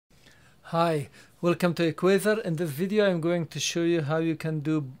Hi, welcome to Equaser. In this video I'm going to show you how you can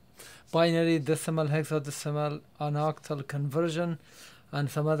do binary, decimal, hexadecimal, and octal conversion and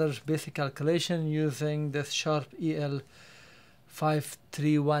some other basic calculation using this Sharp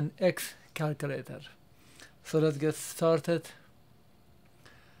El-531X calculator. So let's get started.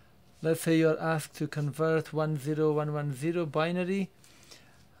 Let's say you're asked to convert 10110 binary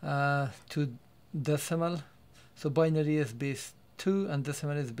to decimal. So binary is base 2 and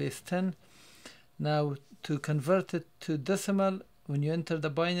decimal is base 10. Now to convert it to decimal, when you enter the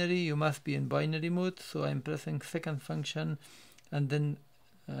binary you must be in binary mode, so I'm pressing second function and then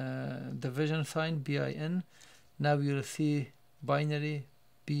division sign bin. Now you'll see binary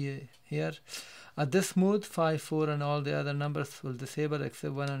B here. At this mode 5, 4 and all the other numbers will disable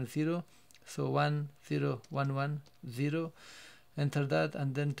except 1 and 0, so 1 0 1 1 0. Enter that,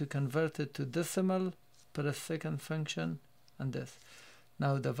 and then to convert it to decimal press second function and this.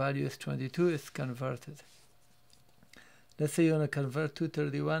 Now the value is 22, it's converted. Let's say you want to convert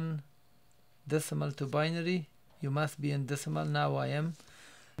 231 decimal to binary. You must be in decimal. Now I am.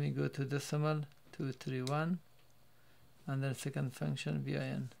 Let me go to decimal 231 and then second function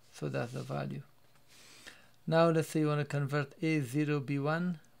bin. So that's the value. Now let's say you want to convert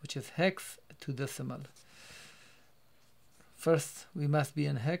A0B1, which is hex, to decimal. First we must be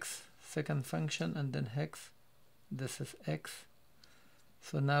in hex, second function, and then hex. This is x.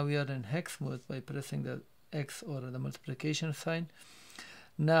 So now we are in hex mode by pressing the X or the multiplication sign.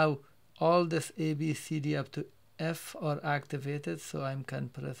 Now all this A, B, C, D up to F are activated, so I can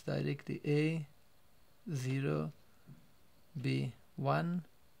press directly A, 0, B, 1,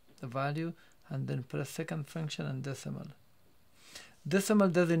 the value, and then press second function and decimal. Decimal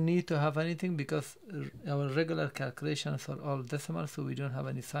doesn't need to have anything because our regular calculations are all decimal, so we don't have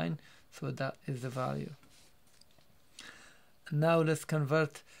any sign, so that is the value. Now let's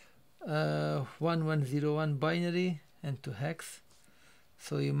convert 1101 binary into hex.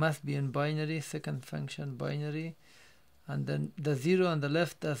 So you must be in binary, second function binary, and then the 0 on the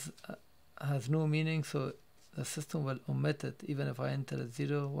left has no meaning, so the system will omit it even if I enter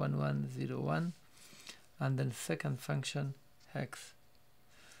 0 1 1 0 1, and then second function hex.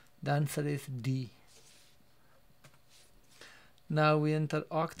 The answer is D. Now we enter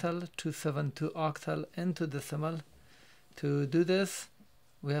octal 272 octal into decimal. To do this,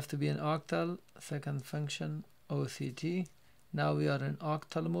 we have to be in octal, second function OCT. Now we are in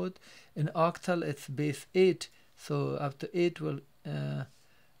octal mode. In octal, it's base 8, so up to 8 will,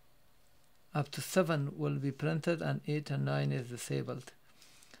 up to 7 will be printed, and 8 and 9 is disabled.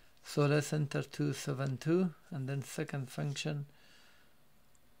 So let's enter 272 and then second function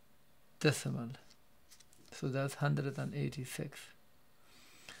decimal. So that's 186.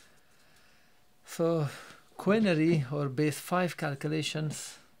 So quinary or base 5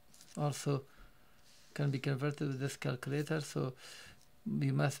 calculations also can be converted with this calculator. So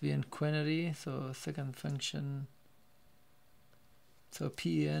we must be in quinary, so second function, so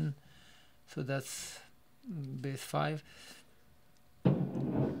PN, so that's base 5.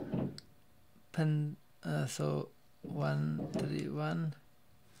 So 131,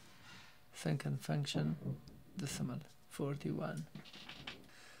 second function decimal 41.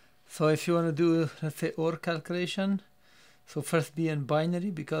 So if you want to do, let's say, OR calculation, so first be in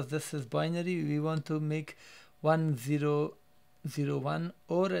binary, because this is binary. We want to make 1001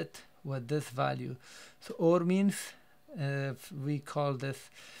 OR it with this value. So OR means if we call this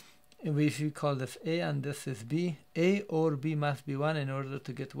A and this is B, A or B must be 1 in order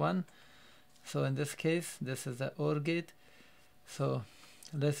to get 1. So in this case, this is the OR gate. So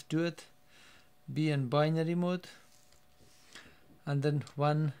let's do it. Be in binary mode, and then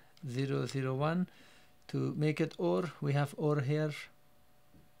 1001. To make it OR, we have OR here.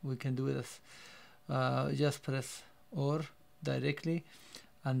 We can do this. Just press OR directly,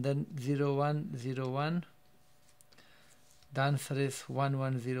 and then 0101. The answer is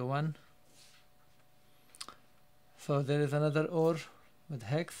 1101. So there is another OR with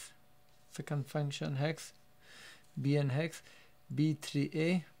hex, second function hex, B and hex,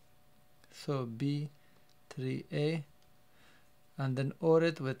 B3A. So B3A, and then OR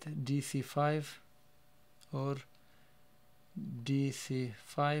it with DC5 or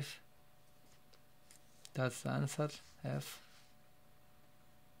DC5. That's the answer, F.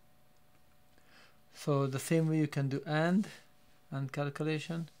 So the same way you can do AND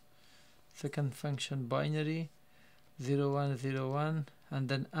calculation. Second function binary 0101, and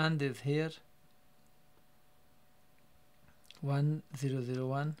then AND is here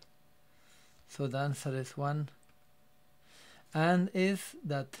 1001. So the answer is 1. And is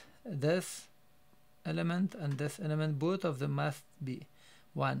that this element and this element, both of them must be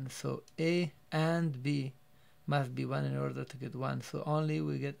 1. So A and B must be 1 in order to get 1. So only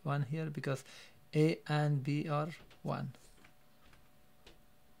we get 1 here because A and B are 1.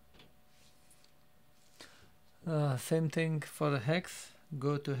 Same thing for the hex.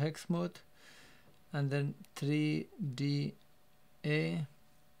 Go to hex mode and then 3DA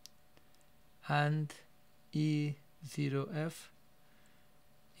and E0F.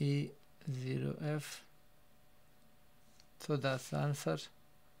 So that's the answer.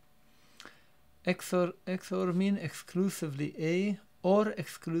 XOR mean exclusively A or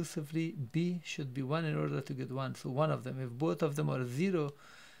exclusively B should be 1 in order to get 1. So one of them. If both of them are 0,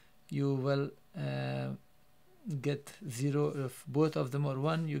 you will get 0. If both of them are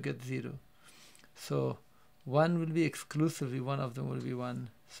 1, you get 0. So one will be exclusively, one of them will be 1.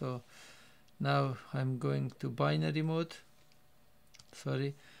 So now I'm going to binary mode.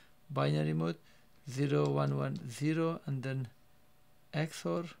 Binary mode 0 1 1 0 and then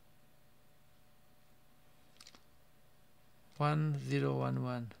XOR 1 0 1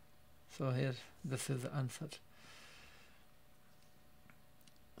 1. So here this is the answer.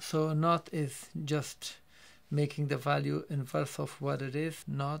 So not is just making the value inverse of what it is,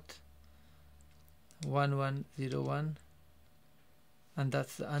 not 1 1 0 1, and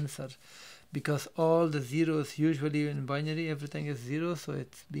that's the answer. Because all the zeros usually in binary everything is 0, so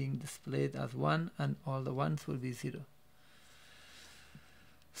it's being displayed as 1 and all the ones will be 0.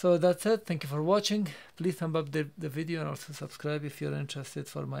 So that's it. Thank you for watching. Please thumb up the video and also subscribe if you're interested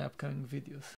for my upcoming videos.